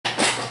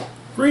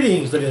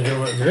Greetings, ladies and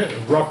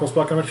gentlemen. Rockwell's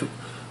Black Comic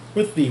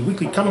with the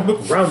weekly comic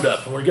book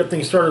roundup. And we're going to get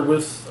things started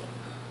with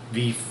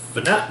the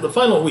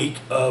final week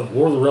of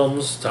War of the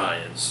Realms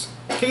tie-ins.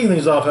 Kicking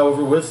things off,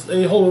 however, with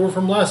a holdover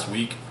from last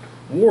week,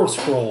 War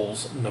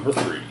Scrolls number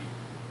 3.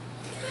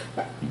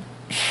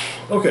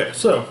 Okay,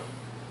 so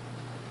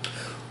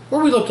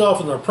where we left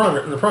off in the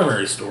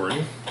primary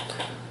story,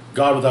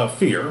 God Without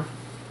Fear,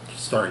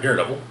 starring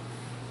Daredevil.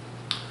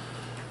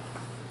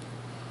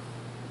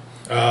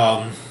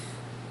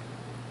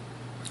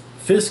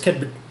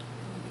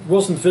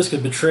 Wilson Fisk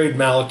had betrayed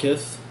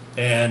Malekith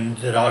and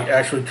had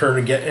actually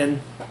turned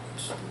and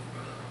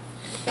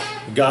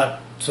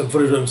got some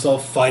footage of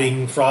himself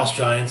fighting frost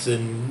giants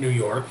in New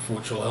York,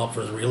 which will help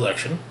for his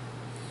re-election.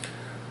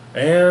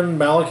 And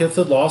Malekith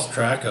had lost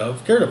track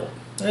of Daredevil,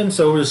 and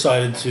so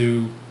decided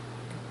to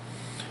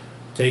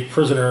take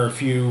prisoner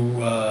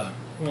some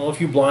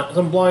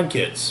blind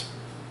kids.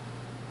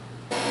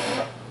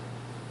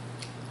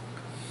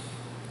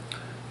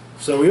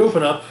 So we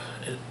open up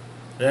in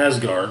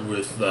Asgard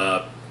with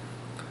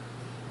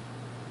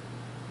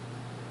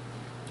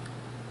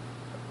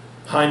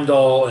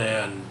Heimdall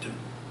and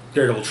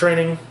Daredevil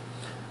training.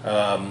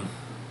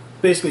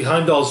 Basically,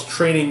 Heimdall's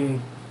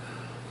training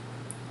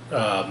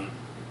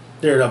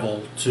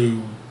Daredevil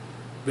to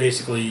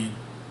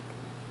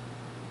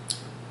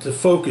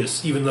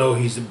focus, even though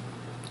he's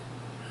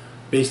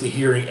basically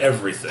hearing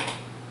everything.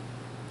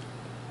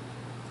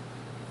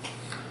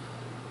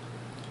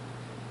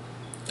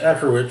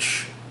 After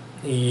which,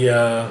 he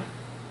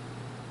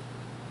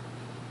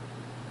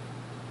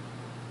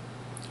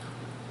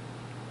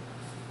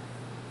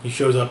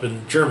shows up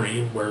in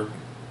Germany, where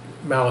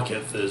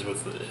Malekith is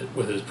with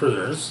his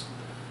prisoners,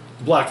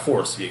 Black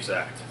Forest to be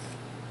exact.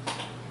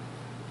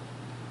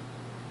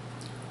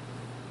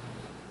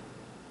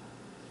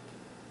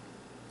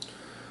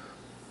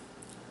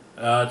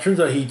 Turns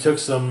out he took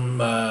some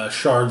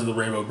shards of the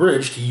Rainbow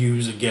Bridge to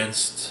use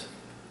against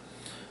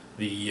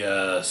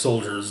the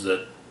soldiers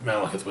that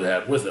Malekith would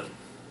have with him.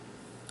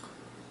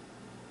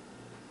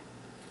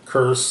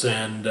 Curse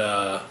and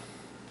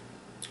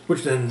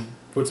which then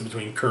puts it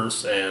between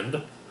Curse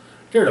and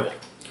Daredevil.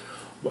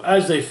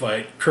 As they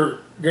fight,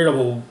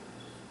 Daredevil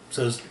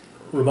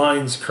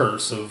reminds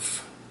Curse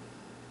of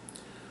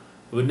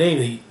a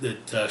name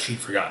that she'd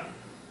forgotten.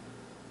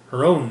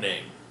 Her own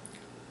name,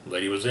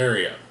 Lady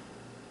Waziria.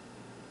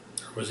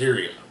 With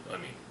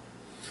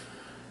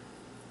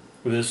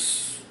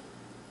this,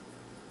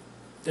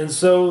 and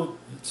so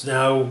it's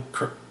now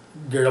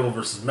Daredevil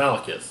versus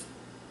Malekith.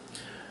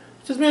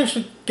 He just managed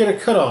to get a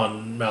cut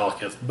on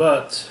Malekith,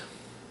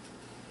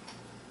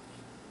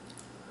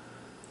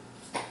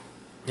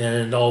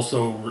 and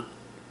also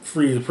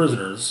free the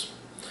prisoners.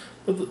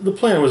 But the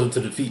plan wasn't to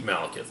defeat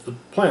Malekith. The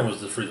plan was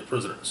to free the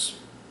prisoners.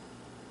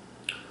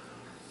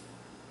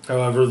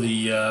 However,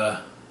 the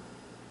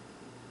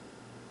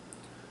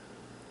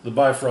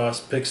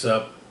Bifrost picks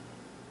up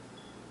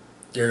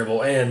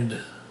Daredevil and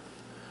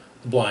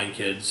the blind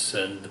kids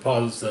and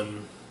deposits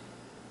them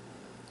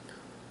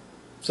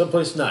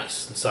someplace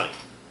nice and sunny.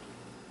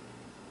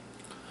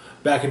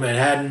 Back in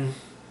Manhattan,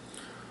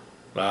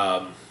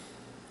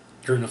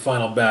 during the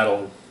final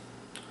battle,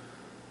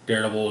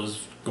 Daredevil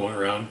is going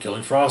around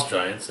killing frost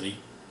giants, and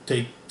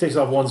he takes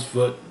off one's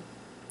foot.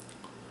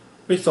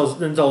 He tells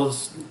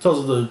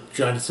the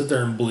giant to sit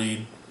there and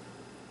bleed.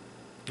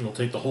 And he'll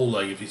take the whole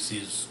leg if he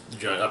sees the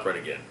giant upright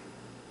again.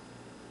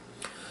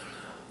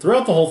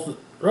 Throughout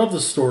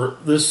this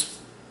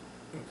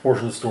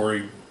portion of the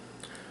story,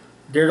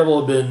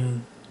 Daredevil had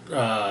been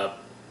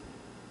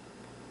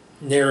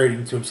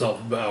narrating to himself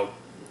about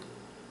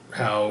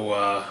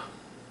how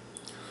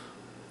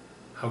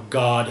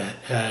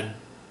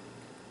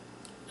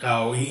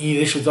he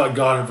initially thought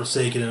God had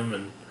forsaken him,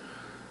 and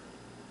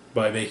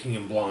by making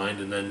him blind,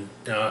 and then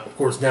of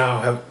course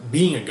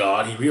being a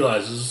god, he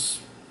realizes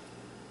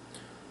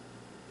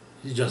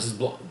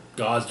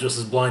God's just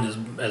as blind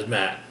as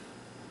Matt.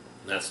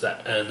 And that's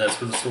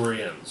where the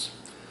story ends.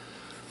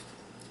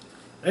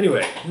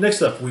 Anyway,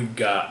 next up we've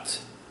got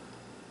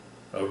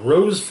A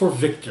Rose for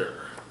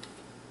Victor,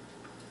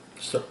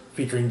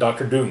 featuring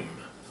Doctor Doom.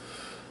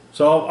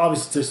 So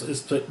obviously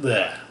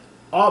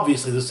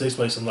this takes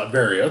place in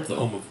Latveria, the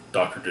home of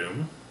Doctor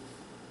Doom.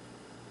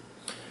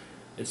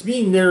 It's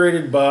being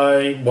narrated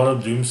by one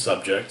of Doom's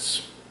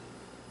subjects,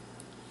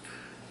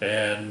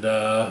 and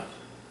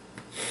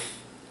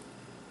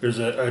there's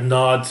a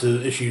nod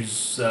to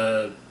issues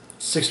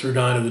 6 through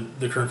 9 of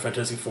the current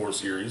Fantastic Four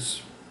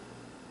series.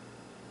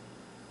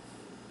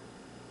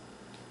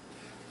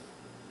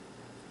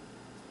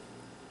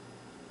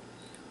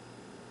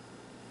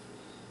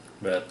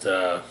 But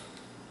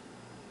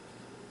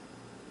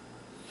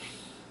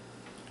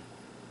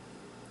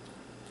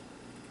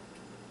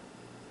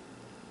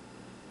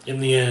in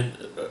the end,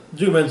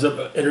 Doom ends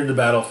up entering the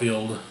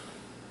battlefield,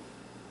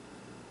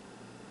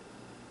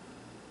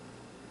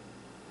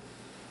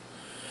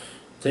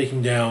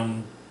 taking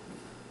down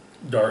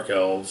Dark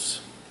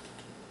Elves.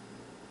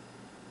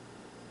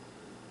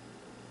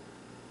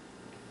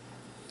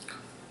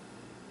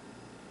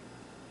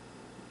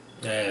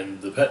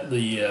 And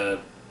the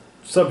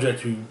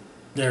subject who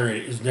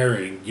is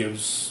narrating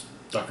gives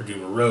Doctor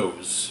Doom a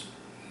rose.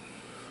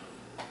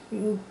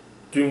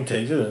 Doom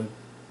takes it and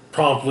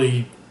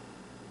promptly,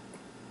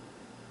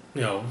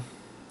 you know,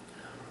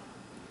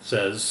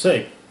 says,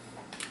 "Say,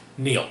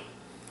 kneel."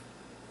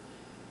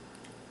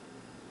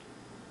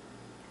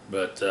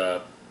 But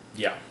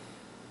yeah.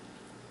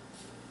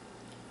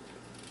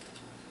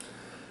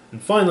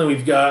 And finally,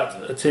 we've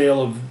got a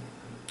tale of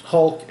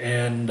Hulk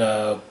and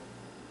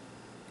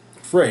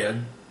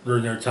Freya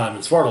during their time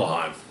in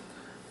Svartalheim.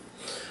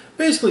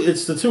 Basically,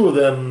 it's the two of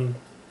them.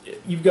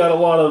 You've got a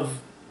lot of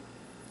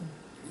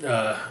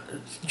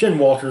Jen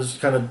Walters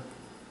kind of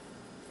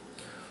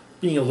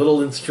being a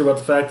little insecure about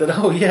the fact that,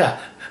 oh yeah,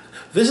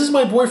 this is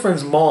my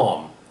boyfriend's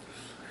mom.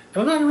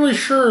 And I'm not really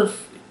sure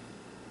if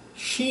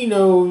she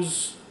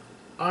knows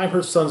I'm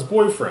her son's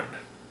boyfriend,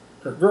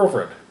 her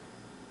girlfriend.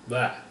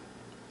 That.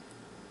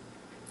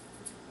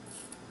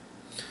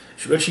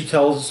 But she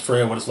tells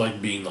Freya what it's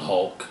like being the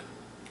Hulk.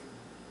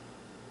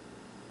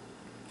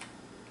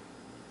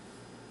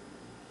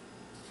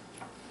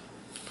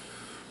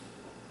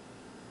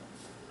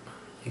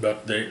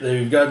 But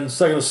they've gotten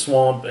stuck in a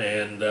swamp,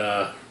 and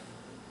so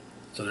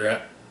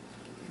they're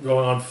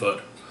going on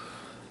foot.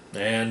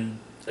 And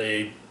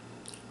a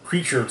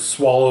creature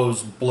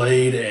swallows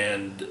Blade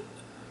and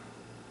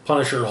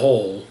Punisher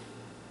whole.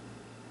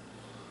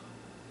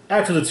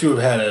 After the two have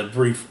had a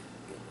brief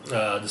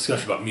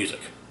discussion about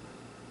music.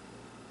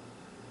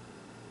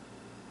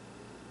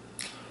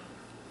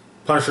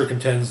 Punisher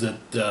contends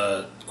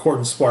that Court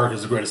and Spark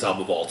is the greatest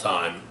album of all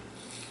time.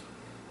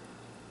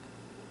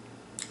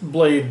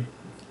 Blade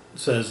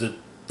says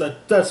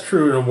that's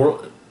true in a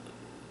world,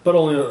 but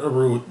only in a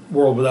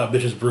world without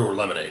bitches, brew, or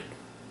lemonade.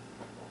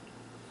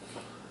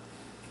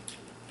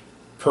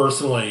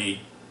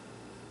 Personally,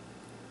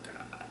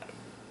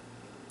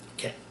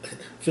 okay,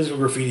 Physical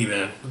Graffiti,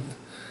 man,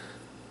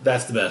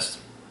 that's the best.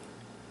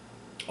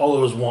 All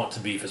of us want to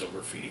be Physical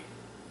Graffiti,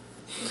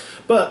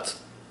 but.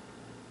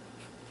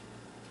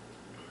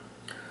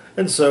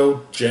 And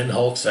so Jen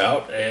hulks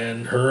out,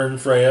 and her and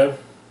Freya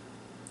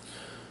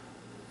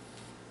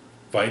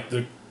fight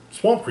the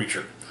swamp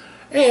creature.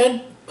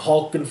 And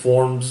Hulk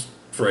informs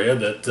Freya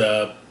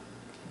that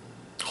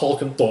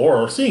Hulk and Thor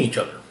are seeing each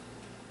other.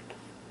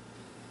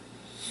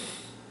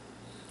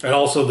 And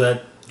also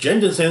that Jen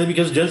didn't say anything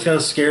because Jen's kind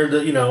of scared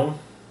that, you know,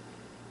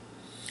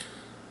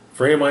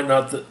 Freya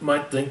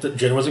might think that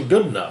Jen wasn't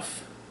good enough.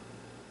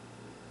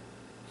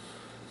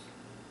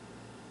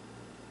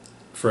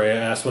 Freya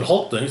asks what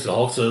Hulk thinks, and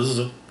Hulk says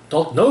that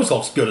Hulk knows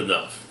Hulk's good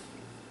enough.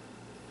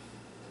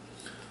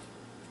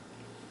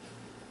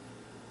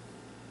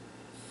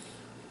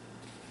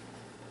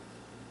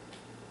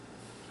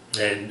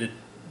 And it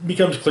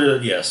becomes clear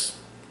that yes,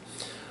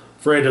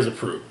 Freya does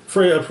approve.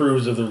 Freya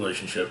approves of the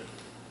relationship.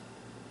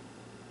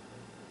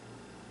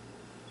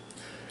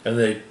 And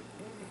they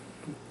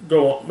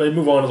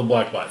move on to the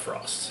Black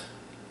Bifrost.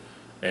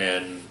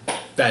 And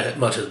that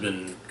much has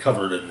been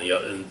covered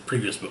in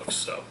previous books,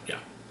 so yeah.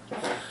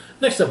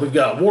 Next up, we've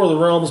got War of the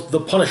Realms, The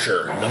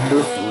Punisher,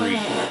 number 3.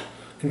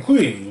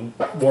 Concluding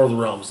War of the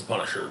Realms, The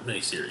Punisher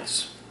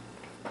miniseries.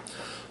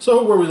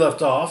 So, where we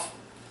left off,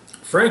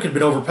 Frank had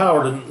been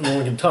overpowered in the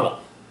Lincoln Tunnel.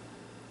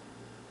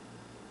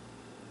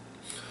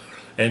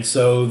 And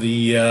so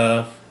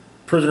the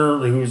prisoner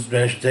who's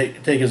managed to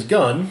take his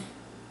gun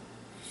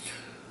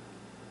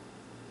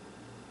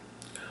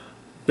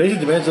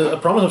basically demands a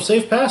promise of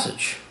safe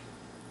passage.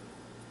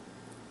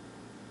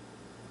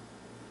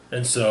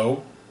 And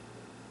so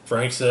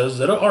Frank says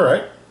that, all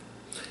right,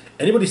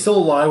 anybody still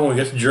alive when we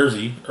get to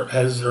Jersey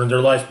has earned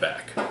their life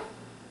back.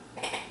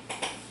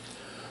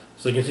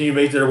 So they continue to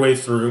make their way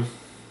through.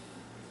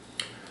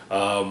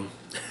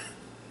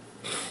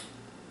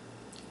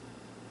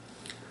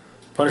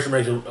 Punisher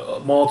makes a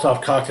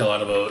Molotov cocktail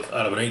out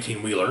of an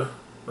 18-wheeler,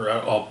 or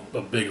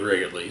a big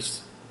rig at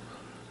least.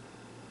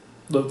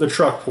 The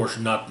truck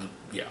portion, not the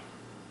yeah.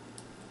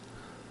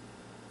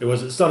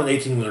 It's not an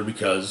 18-wheeler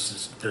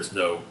because there's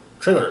no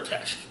trailer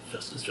attached.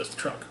 It's just the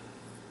truck.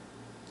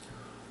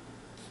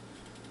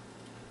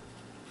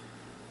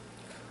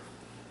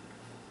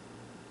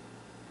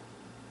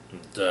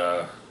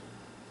 And,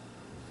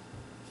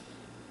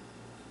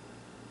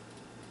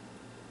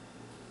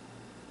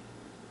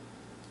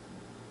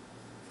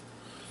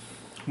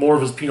 more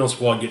of his penal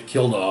squad get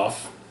killed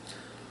off,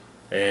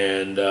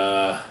 and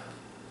the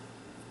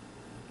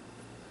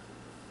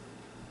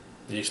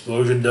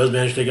explosion does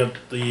manage to take out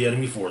the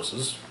enemy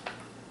forces.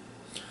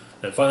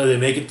 And finally they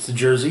make it to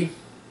Jersey.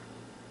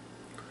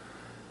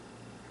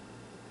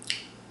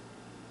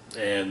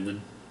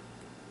 And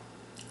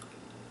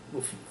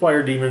the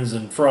fire demons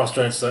and frost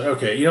giants say,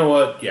 okay, you know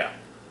what? Yeah.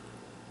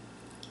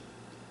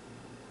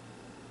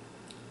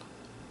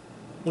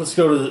 Let's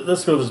go to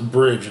this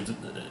bridge.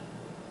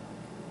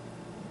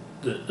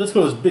 Let's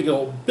go to this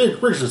big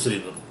bridge to the city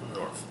in the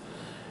north.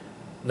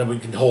 And then we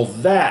can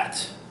hold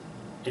that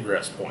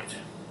egress point.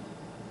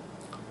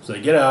 So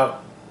they get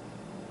out.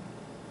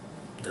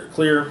 They're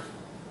clear.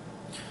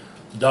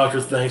 The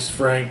doctor thanks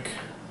Frank.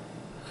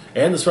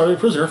 and the starving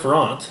prisoner for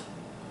aunt.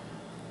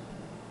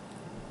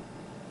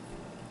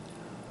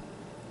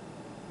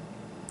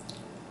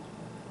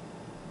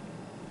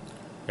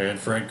 And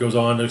Frank goes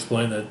on to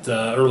explain that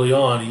early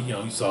on,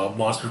 he saw a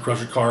monster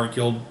crush a car and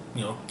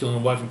killing a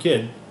wife and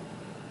kid,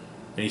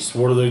 and he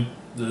swore to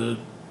the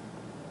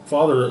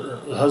father,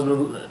 the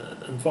husband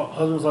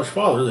slash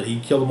father, that he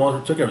killed the monster,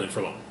 and took everything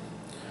from him.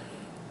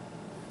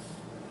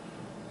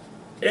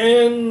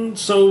 And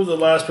so the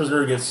last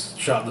prisoner gets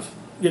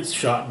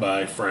shot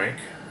by Frank.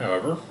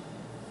 However,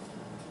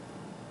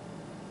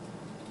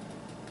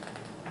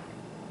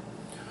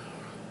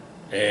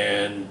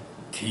 and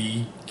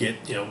he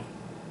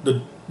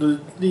the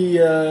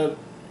the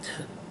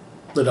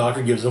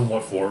doctor gives him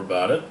what for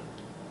about it.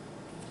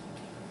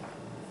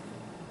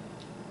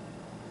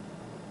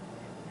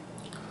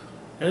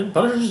 And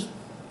Punisher's,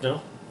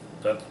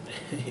 that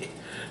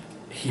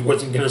he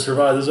wasn't going to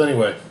survive this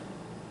anyway.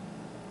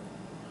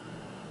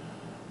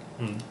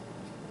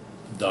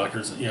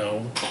 Doctors,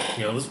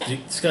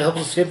 this guy helped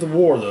us escape the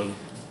war, though.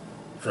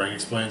 Frank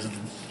explains that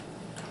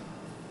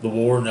the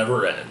war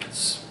never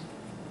ends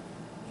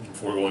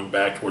before going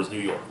back towards New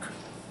York.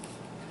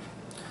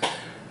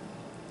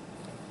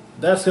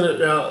 That's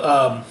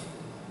gonna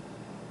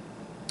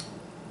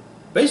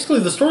basically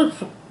the story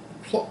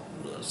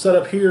set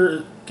up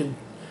here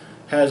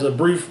has a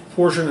brief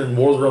portion in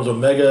War of the Realms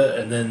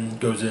Omega, and then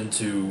goes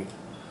into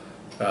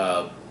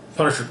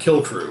Punisher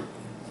Kill Crew,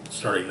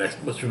 starting next,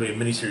 which will be a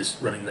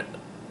miniseries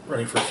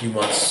running for a few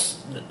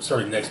months,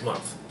 starting next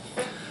month.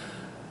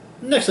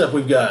 Next up,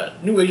 we've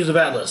got New Agents of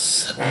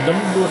Atlas,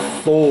 number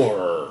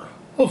 4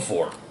 of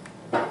 4.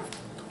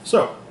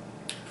 So,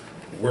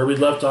 where we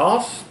left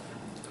off,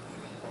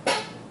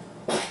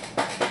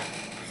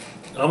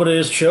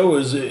 Amadeus Cho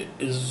is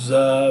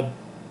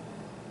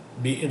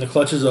be in the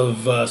clutches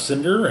of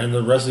Cinder, and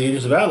the rest of the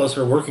Agents of Atlas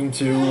are working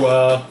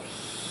to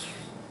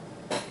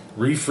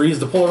refreeze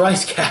the polar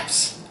ice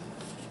caps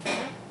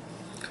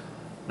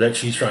that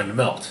she's trying to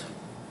melt.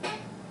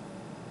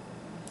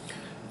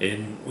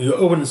 And we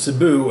open in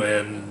Cebu,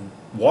 and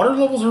water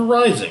levels are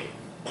rising.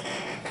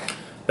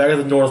 Back at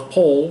the North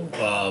Pole,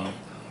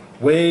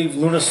 Wave,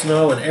 Luna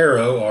Snow, and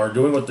Arrow are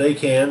doing what they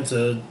can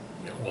to,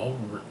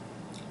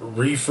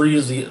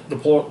 refreeze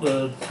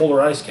the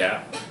polar ice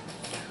cap.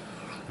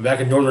 Back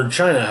in northern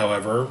China,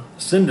 however,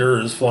 Cinder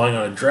is flying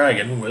on a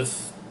dragon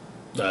with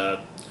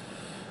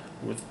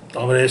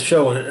Amadeus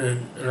Cho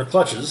in her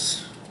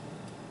clutches.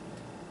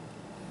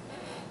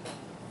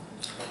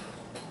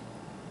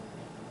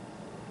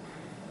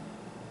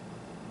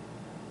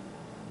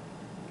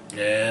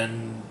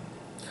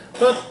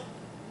 But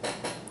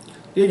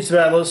the Agents of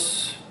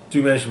Atlas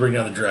do manage to bring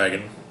down the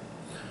dragon,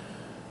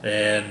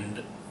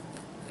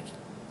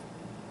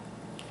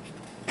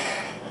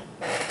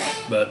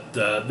 but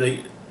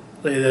they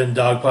then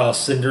dogpile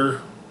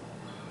Cinder.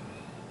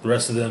 The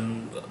rest of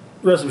them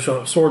show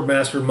up: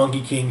 Swordmaster,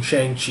 Monkey King,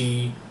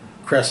 Shang-Chi,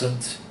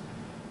 Crescent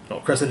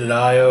and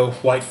Io,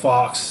 White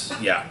Fox,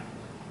 yeah.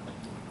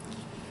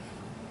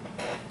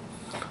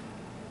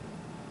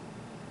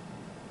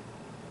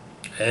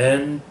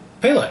 And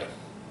Pele.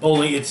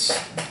 Only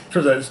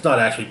turns out it's not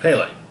actually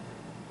Pele.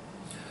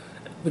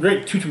 The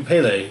great Tutu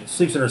Pele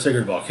sleeps in her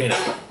sacred volcano.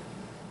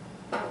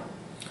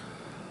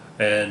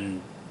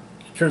 And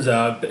it turns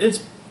out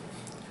it's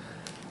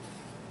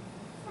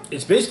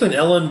basically an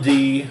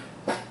LMD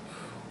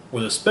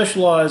with a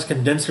specialized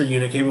condenser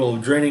unit capable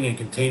of draining and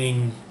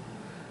containing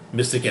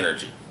mystic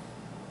energy,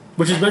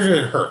 which is measured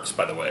in hertz,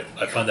 by the way.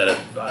 I found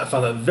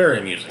that very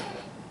amusing.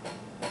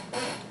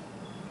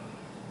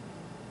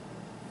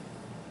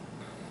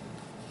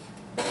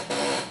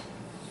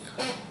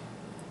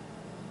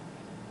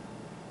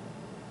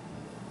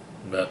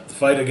 But the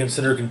fight against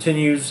Cinder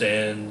continues,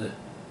 and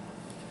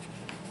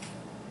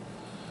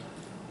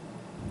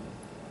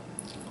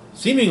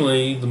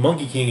seemingly the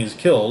Monkey King is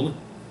killed.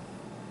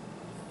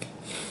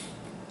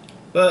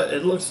 But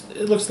it looks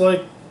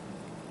like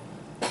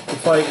the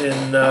fight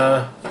in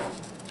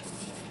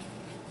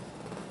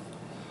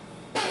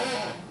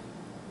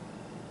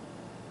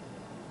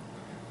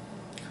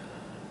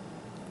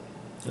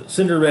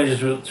Cinder manages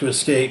to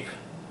escape,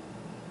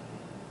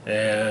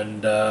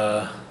 and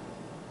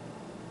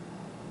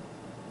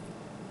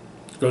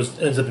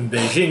ends up in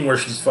Beijing, where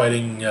she ends up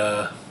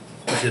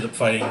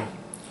fighting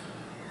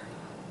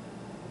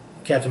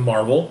Captain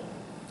Marvel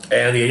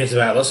and the Agents of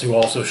Atlas, who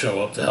also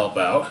show up to help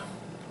out.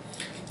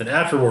 Then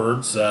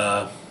afterwards,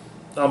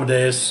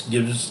 Amadeus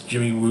gives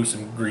Jimmy Woo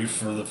some grief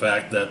for the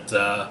fact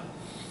that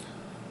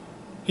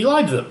he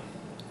lied to them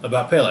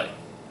about Pele.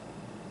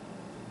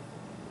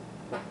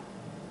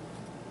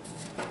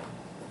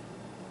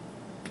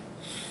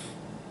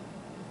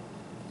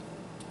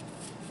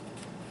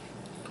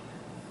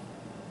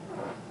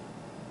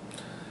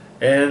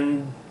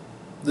 And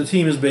the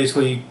team is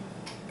basically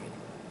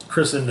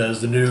christened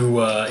as the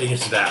new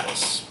Agents of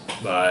Atlas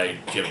by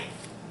Jimmy.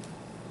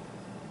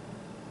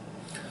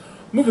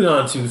 Moving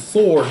on to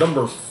Thor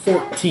number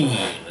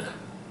 14.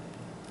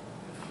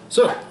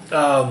 So,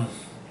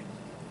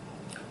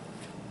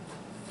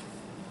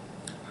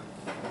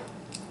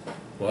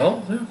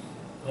 Well, yeah.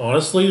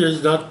 Honestly,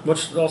 there's not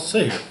much else to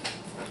say here.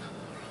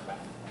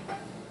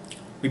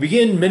 We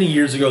begin many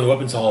years ago in the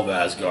Weapons Hall of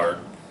Asgard.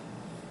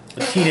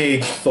 The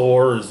teenage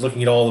Thor is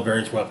looking at all the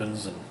various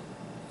weapons and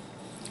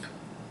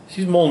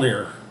sees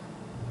Mjolnir.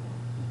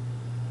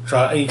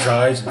 He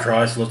tries and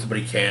tries to lift it, but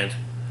he can't.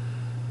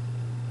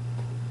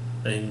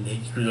 And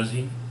he realizes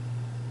he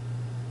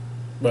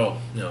no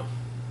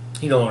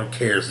longer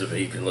cares if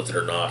he can lift it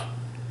or not.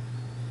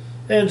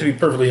 And to be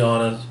perfectly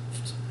honest,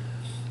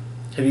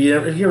 if he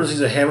ever sees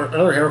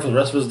another hammer for the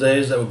rest of his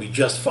days, that would be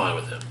just fine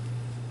with him.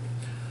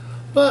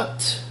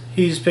 But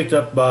he's picked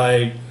up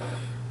by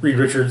Reed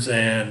Richards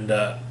and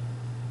the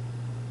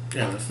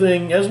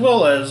Thing, as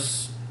well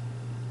as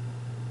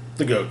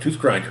the Goat, Tooth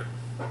Grinder.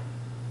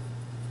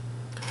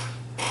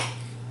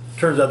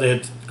 Turns out they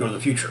had to go to the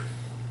future,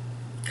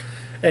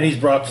 and he's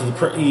brought to the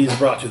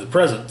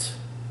present,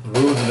 the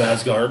ruins of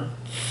Asgard,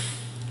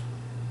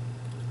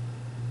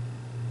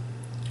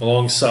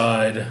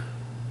 alongside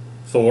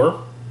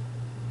Thor,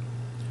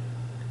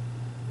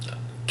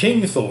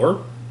 King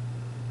Thor,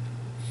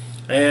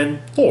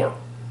 and Thor.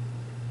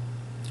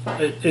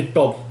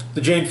 The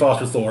Jane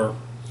Foster Thor,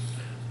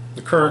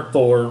 the current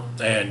Thor,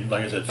 and,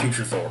 like I said,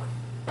 future Thor.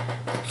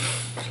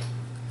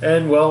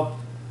 And, well,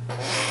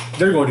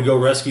 they're going to go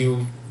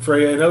rescue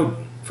Freya and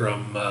Odin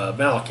from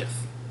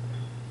Malekith.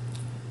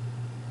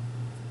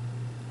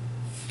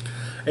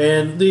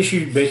 And the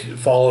issue basically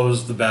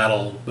follows the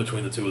battle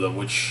between the two of them,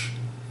 which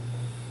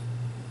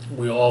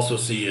we'll also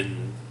see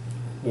in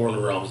War of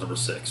the Realms number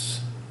 6.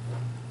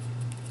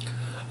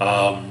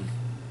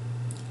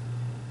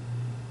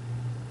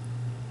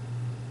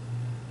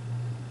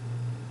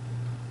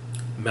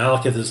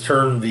 Malekith has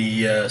turned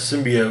the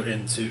symbiote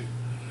into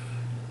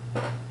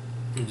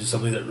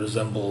something that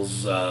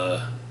resembles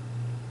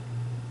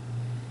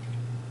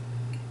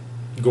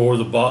Gore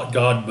the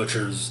God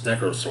Butcher's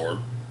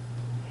Necrosword.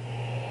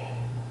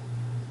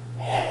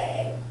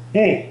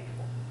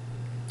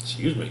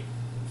 Excuse me.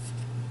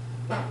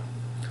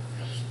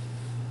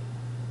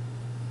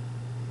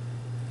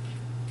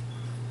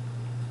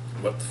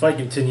 But the fight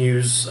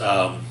continues.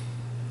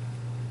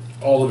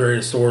 All the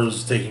various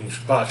swords taking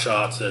pot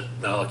shots at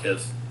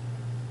Malekith.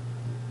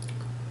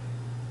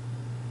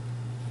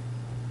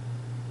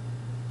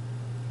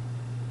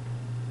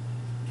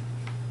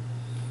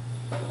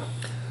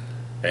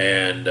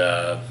 And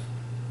the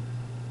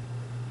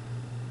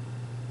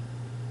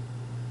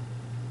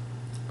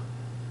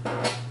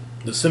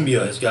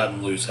symbiote has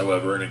gotten loose,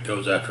 however, and it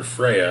goes after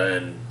Freya,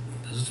 and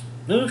is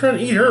trying to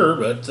eat her,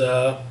 but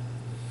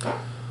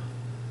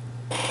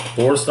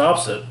Thor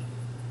stops it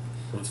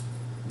with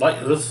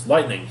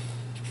lightning.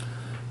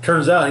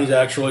 Turns out he's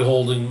actually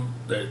holding,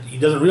 he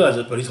doesn't realize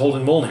it, but he's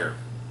holding Mjolnir.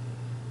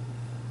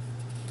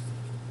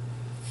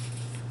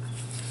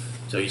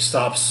 So he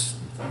stops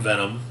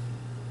Venom.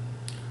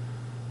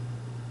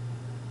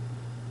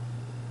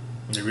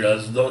 And he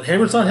realizes the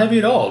hammer's not heavy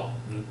at all.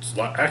 It's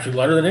actually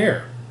lighter than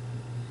air.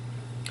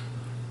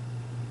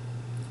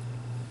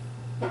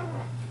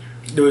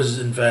 It was,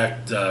 in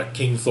fact,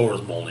 King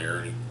Thor's Mjolnir,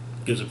 and he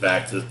gives it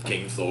back to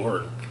King Thor,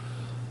 and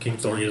King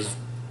Thor gives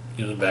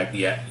him back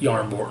the axe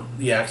Yarnborn,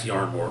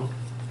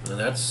 and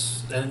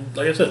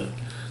like I said,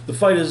 the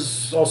fight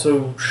is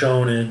also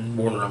shown in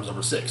War of the Realms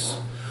number 6.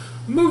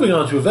 Moving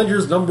on to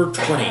Avengers number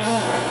 20.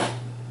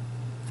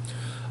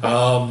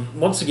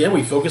 Once again,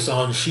 we focus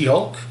on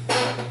She-Hulk,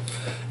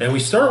 and we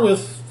start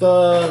with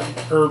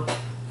her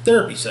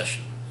therapy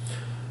session,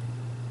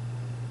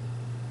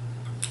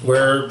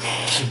 where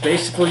she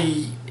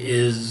basically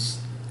is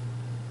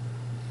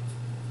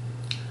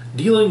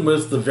dealing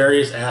with the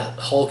various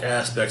Hulk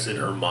aspects in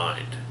her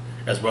mind,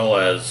 as well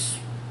as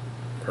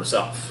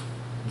herself,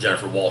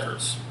 Jennifer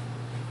Walters.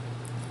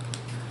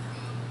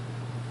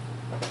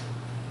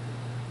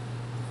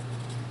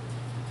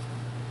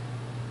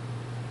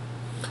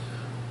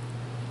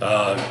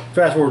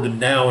 Fast forward to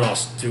now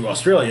to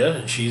Australia,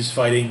 and she's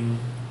fighting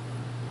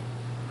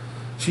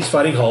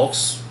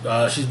Hulks.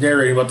 She's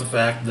narrating about the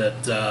fact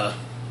that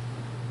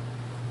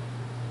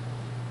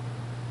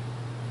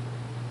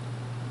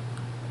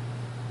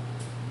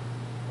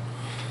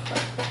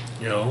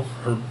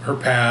her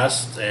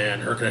past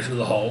and her connection to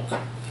the Hulk.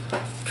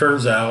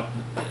 Turns out,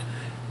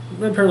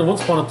 apparently,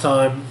 once upon a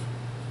time,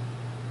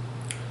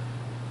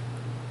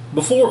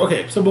 before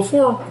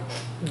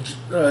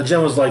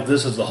Jen was like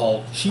this as the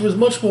Hulk, she was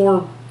much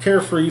more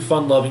carefree,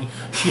 fun-loving.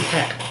 She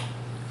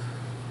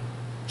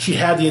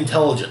had the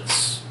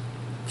intelligence.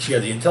 She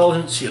had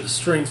the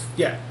strength.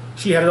 Yeah,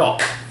 she had it all.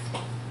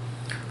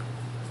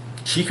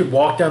 She could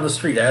walk down the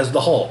street as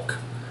the Hulk,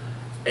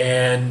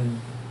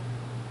 and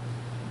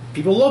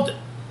people loved it.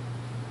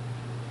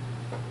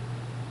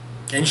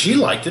 And she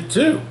liked it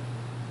too.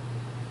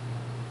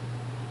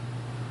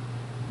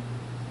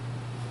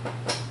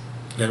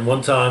 And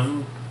one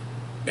time,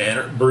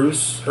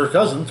 Bruce, her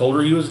cousin, told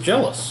her he was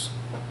jealous.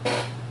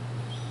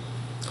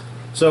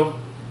 So,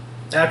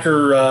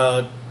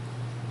 after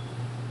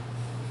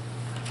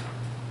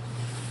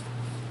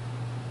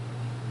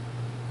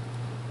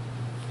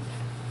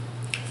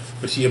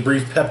We see a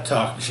brief pep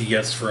talk she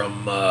gets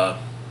from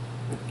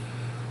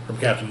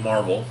Captain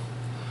Marvel,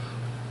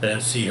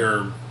 and see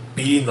her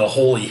beating the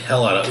holy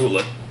hell out of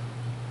Ulik,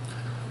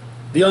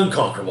 the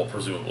Unconquerable,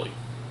 presumably,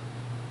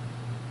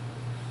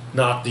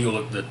 not the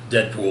Ulik that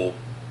Deadpool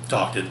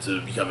talked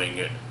into becoming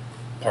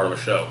part of a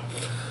show.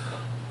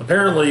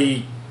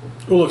 Apparently,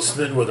 Ulik's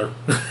smitten with her.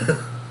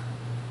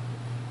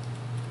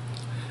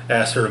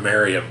 Asked her to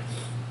marry him.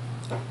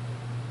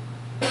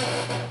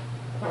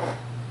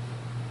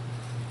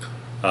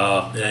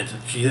 And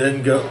she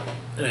then go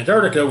in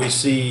Antarctica. We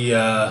see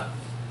the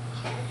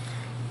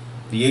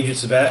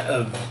agents of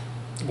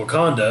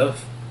Wakanda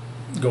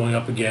going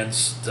up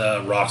against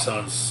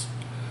Roxxon's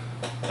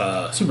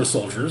super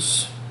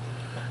soldiers,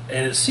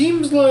 and it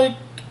seems like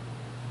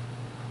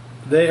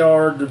they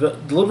are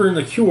delivering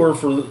the cure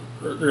for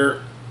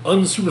they're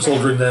unsuper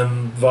soldiering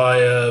them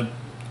via,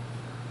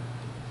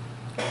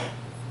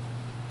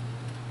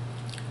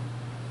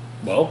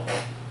 well,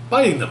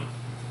 biting them.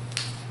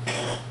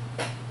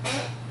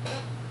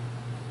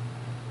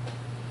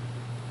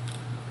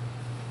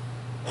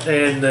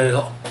 And then,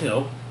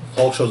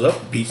 Hulk shows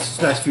up, beats,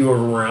 smacks a few of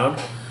them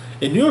around.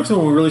 In New York's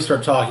when we really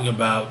start talking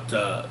about,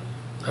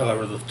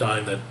 however, the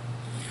time that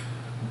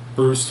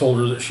Bruce told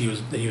her that he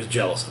was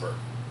jealous of her.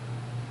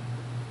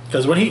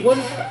 Because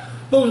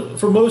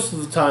for most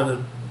of the time that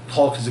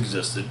Hulk has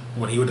existed,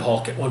 when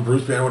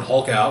Bruce Banner would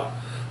Hulk out,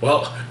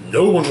 well,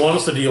 no one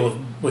wants to deal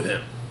with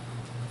him.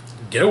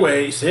 Get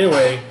away, stay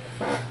away,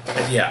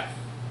 and yeah,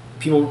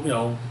 people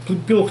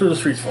clear the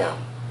streets for him.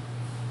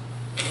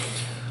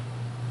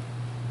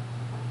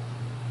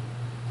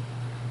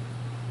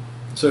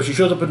 So she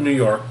shows up in New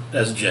York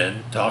as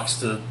Jen, talks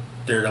to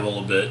Daredevil a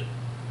little bit.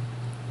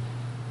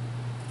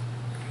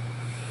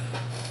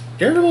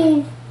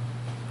 Daredevil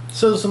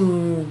says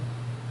some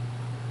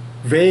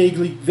vague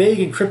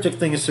and cryptic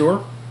things to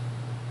her,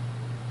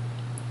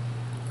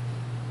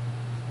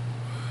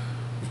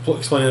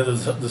 explaining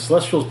that the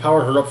Celestials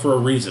powered her up for a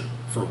reason,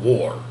 for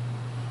war.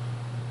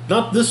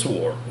 Not this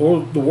war,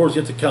 or the wars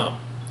yet to come.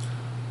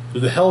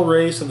 Through the Hell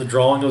Race and the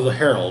drawing of the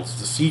Heralds,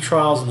 the Sea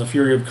Trials and the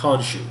Fury of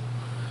Khonshu,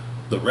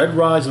 the red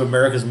rise of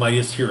America's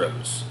mightiest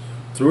heroes.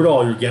 Through it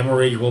all, your gamma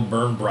rage will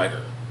burn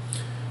brighter.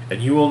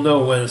 And you will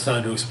know when it's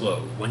time to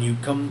explode, when you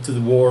come to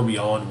the war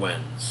beyond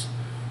whens.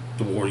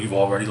 The war you've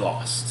already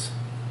lost.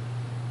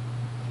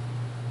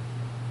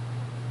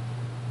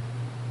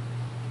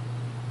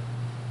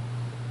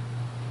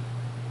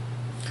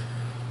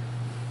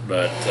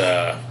 But,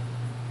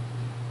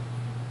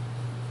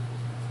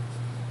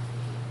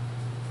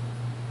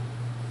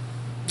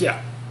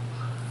 yeah.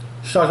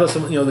 She talked about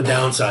some, the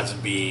downsides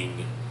of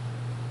being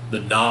the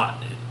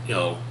not,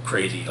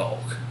 crazy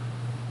Hulk.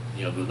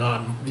 The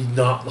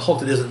Hulk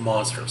that isn't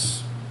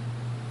monstrous.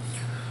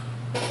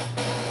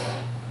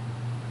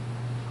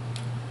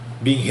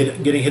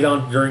 Getting hit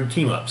on during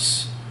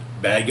team-ups.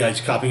 Bad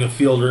guys copying a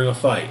field during a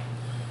fight.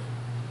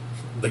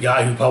 The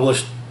guy who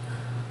published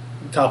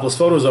topless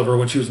photos of her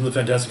when she was in the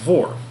Fantastic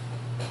Four.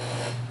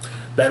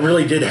 That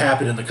really did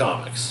happen in the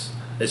comics.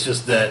 It's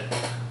just that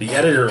the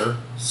editor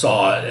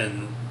saw it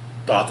and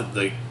thought that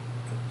the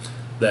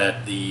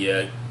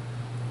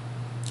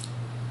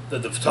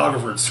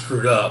photographer had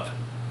screwed up,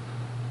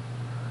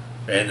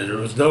 and there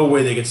was no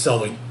way they could sell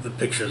the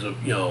pictures of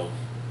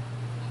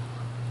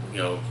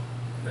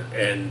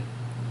and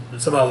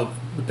somehow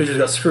the pictures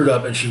got screwed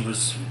up and she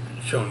was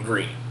shown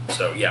green.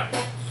 So yeah.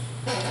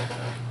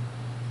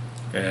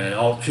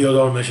 And she goes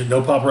on to mention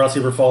no paparazzi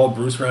ever followed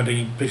Bruce around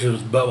taking pictures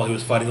of his butt while he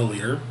was fighting the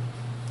leader.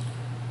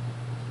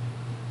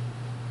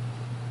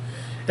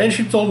 And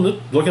she told him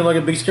that looking like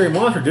a big scary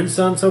monster didn't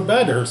sound so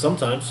bad to her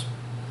sometimes.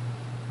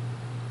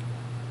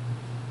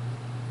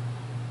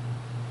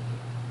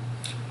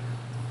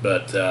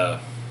 But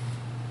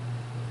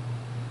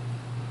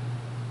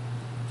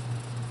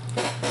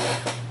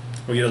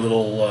we get a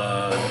little.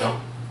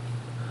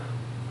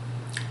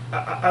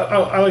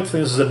 I like to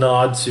think this is a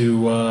nod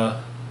to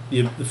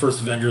the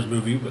first Avengers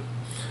movie, but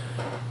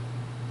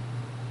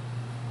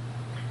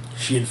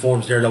she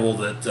informs Daredevil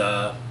that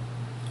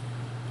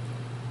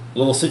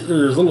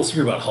there's a little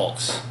secret about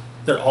Hulks.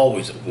 They're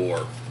always at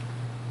war,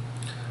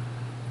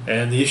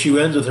 and the issue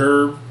ends with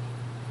her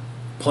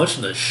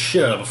punching the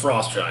shit out of a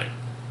frost giant.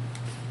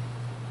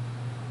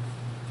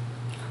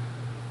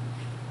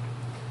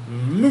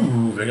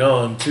 Moving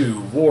on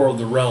to War of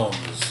the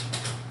Realms,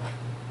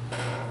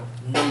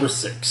 number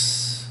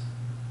 6.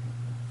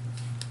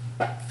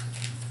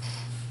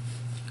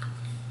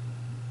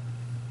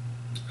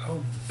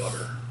 Oh,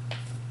 butter.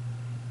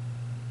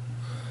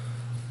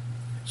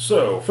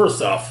 So,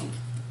 first off,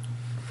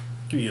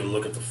 give you a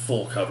look at the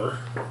full cover.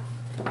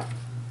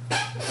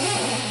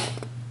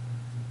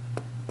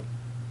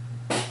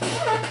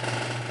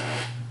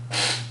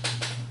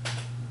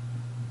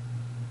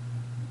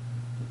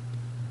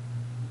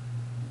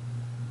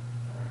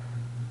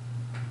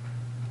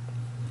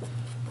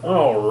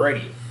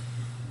 Alrighty.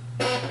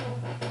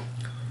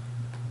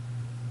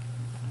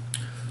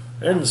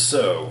 And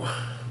so,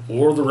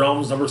 War of the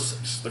Realms number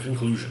 6, the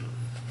conclusion.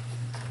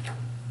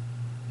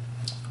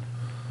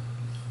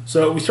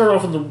 So we start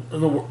off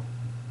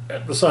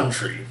at the Sun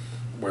Tree,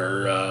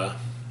 where it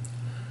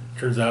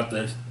turns out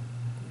that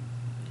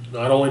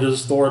not only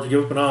does Thor have to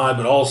give up an eye,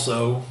 but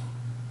also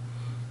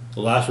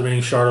the last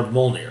remaining shard of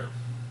Mjolnir.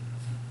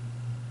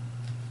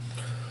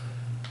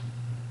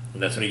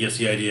 And that's when he gets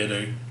the idea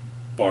to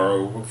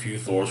borrow a few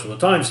Thors from the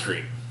Time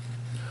Stream.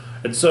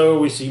 And so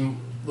we see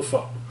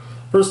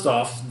first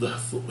off, the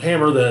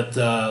hammer that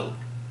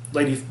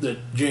that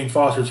Jane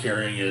Foster's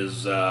carrying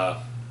is the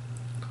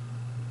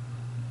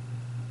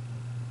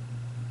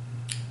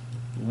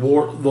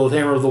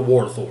hammer of the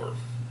War Thor,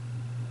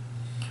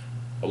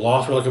 a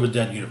lost relic of a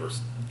dead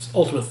universe. It's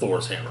Ultimate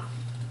Thor's hammer.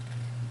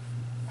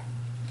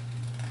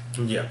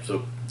 And yeah,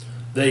 so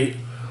in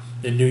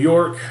New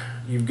York,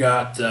 you've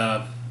got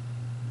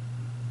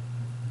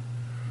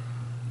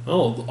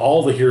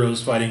all the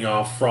heroes fighting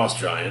off frost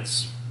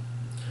giants,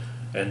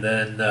 and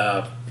then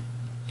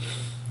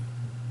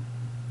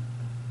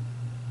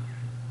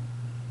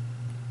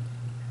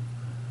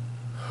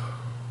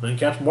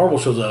Captain Marvel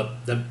shows up,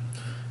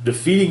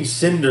 defeating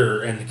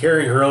Cinder and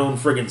carrying her own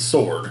friggin'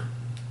 sword.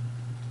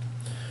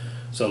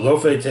 So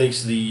Lo-Fei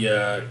takes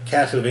the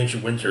Casket of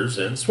Ancient Winters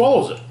and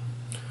swallows it,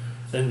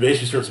 and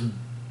basically starts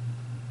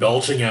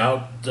belching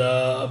out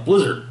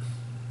blizzard.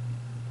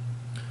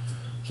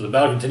 So the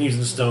battle continues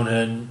in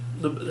Stonehenge.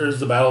 There's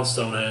the battle at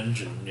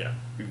Stonehenge, and yeah,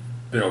 we've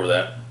been over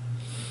that.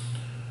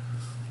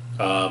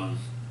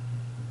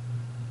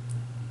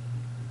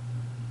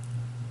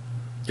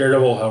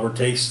 Daredevil, however,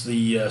 takes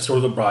the Sword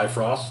of the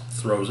Bifrost,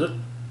 throws it,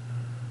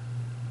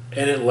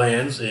 and it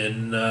lands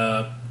in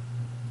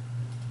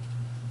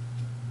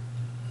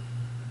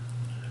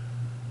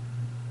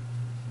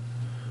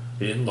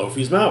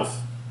Loki's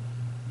mouth,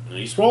 and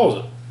he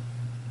swallows it.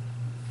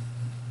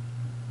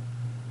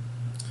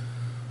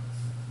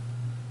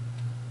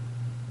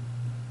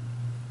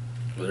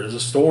 There's a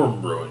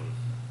storm brewing,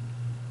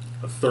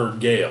 a third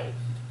gale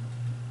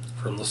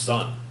from the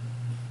sun.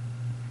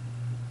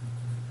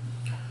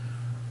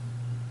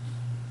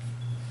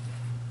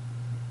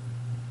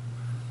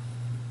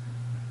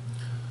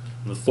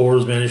 The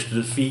Thors managed to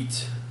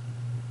defeat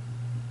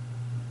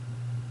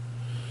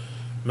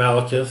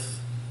Malekith,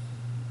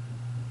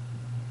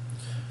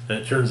 and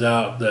it turns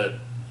out that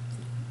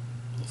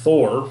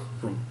Thor,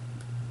 from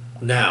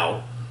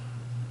now,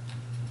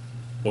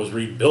 was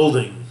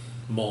rebuilding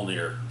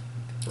Mjolnir,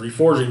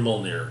 reforging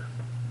Mjolnir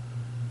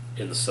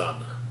in the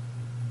sun.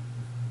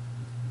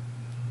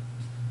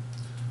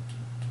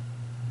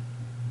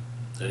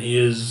 And he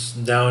is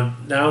now and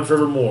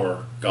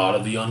forevermore God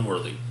of the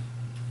unworthy.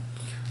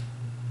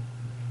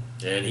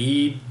 And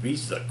he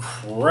beats the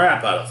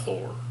crap out of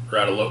Thor, or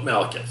out of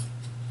Malekith.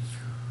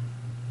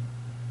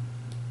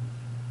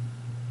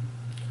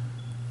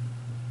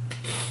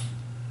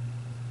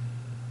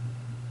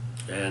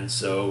 And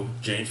so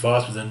Jane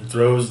Foster then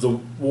throws the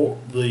War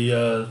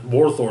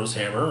Thor's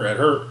hammer at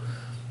her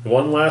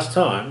one last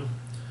time,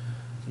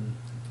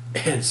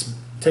 and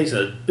takes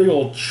a big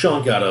old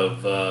chunk out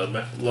of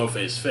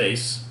Lo-Fei's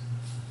face.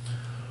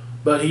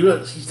 But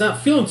he's not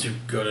feeling too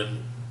good,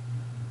 and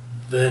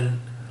then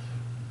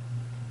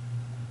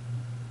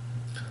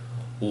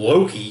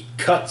Loki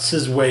cuts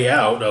his way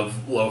out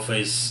of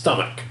Lo-Fei's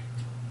stomach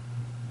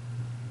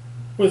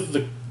with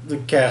the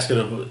casket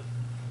of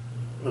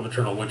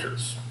Eternal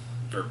Winters.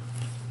 Or,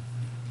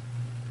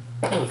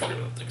 I don't forget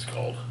what that thing's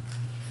called.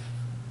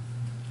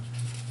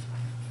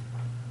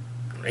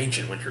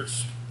 Ancient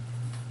Winters.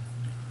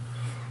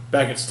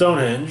 Back at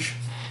Stonehenge,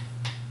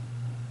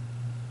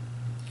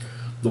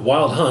 the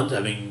Wild Hunt,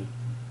 having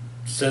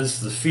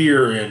sensed the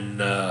fear in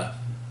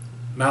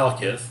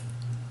Malekith,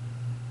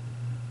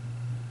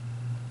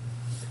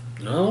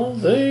 no,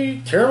 they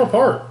tear him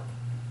apart.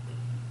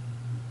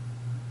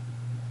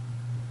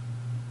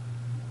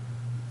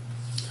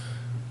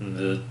 And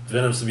the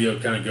Venom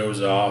symbiote kind of goes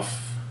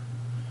off,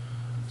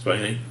 so I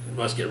think he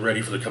must get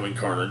ready for the coming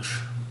carnage.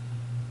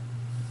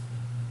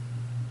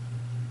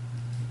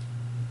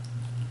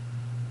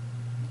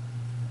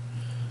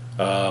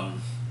 The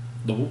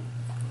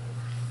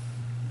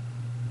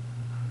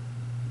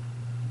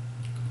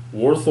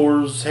War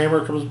Thor's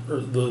hammer comes,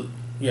 the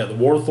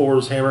War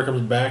Thor's hammer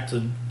comes back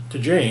to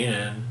Jane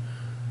and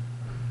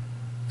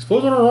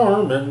explodes on her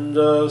arm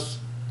and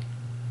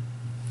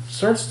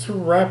starts to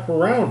wrap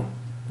around,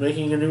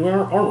 making a new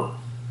armor.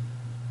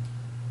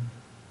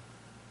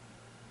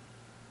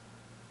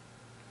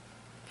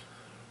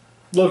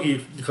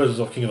 Loki declares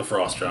himself King of the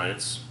Frost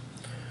Giants.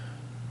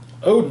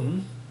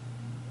 Odin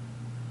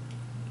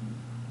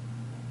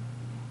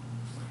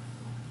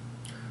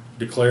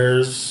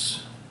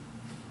declares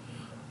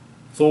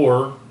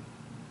Thor,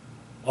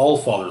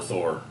 Allfather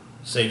Thor,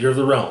 Savior of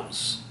the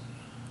Realms,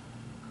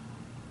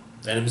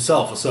 and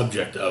himself a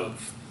subject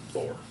of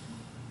Thor.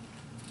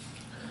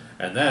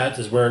 And that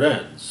is where it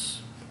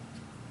ends.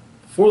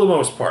 For the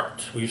most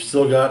part, we've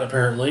still got,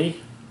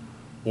 apparently,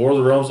 War of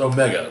the Realms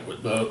Omega.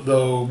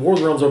 Though War of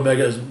the Realms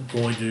Omega is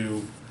going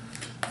to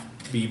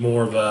be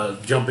more of a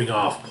jumping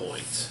off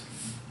point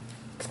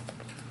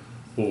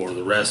for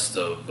the rest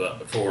of,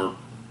 for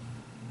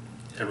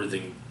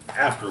everything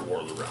after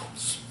War of the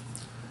Realms.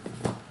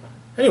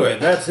 Anyway,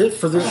 that's it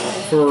for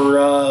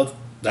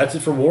that's it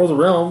for War of the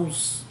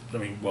Realms. I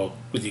mean, well,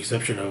 with the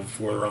exception of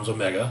War of the Realms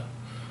Omega.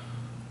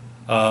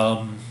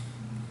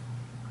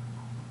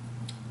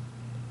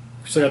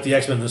 We still got the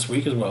X-Men this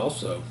week as well,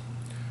 so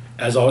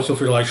as always, feel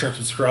free to like, share, and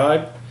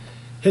subscribe.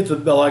 Hit the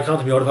bell icon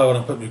to be notified when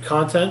I put new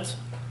content.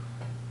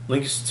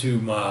 Links to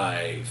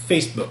my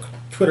Facebook,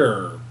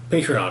 Twitter,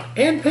 Patreon,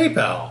 and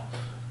PayPal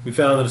we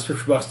found in the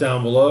description box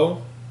down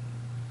below.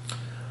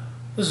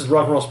 This is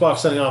Rock and Roll Spock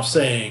signing off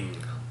saying,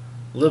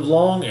 live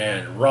long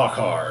and rock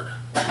hard.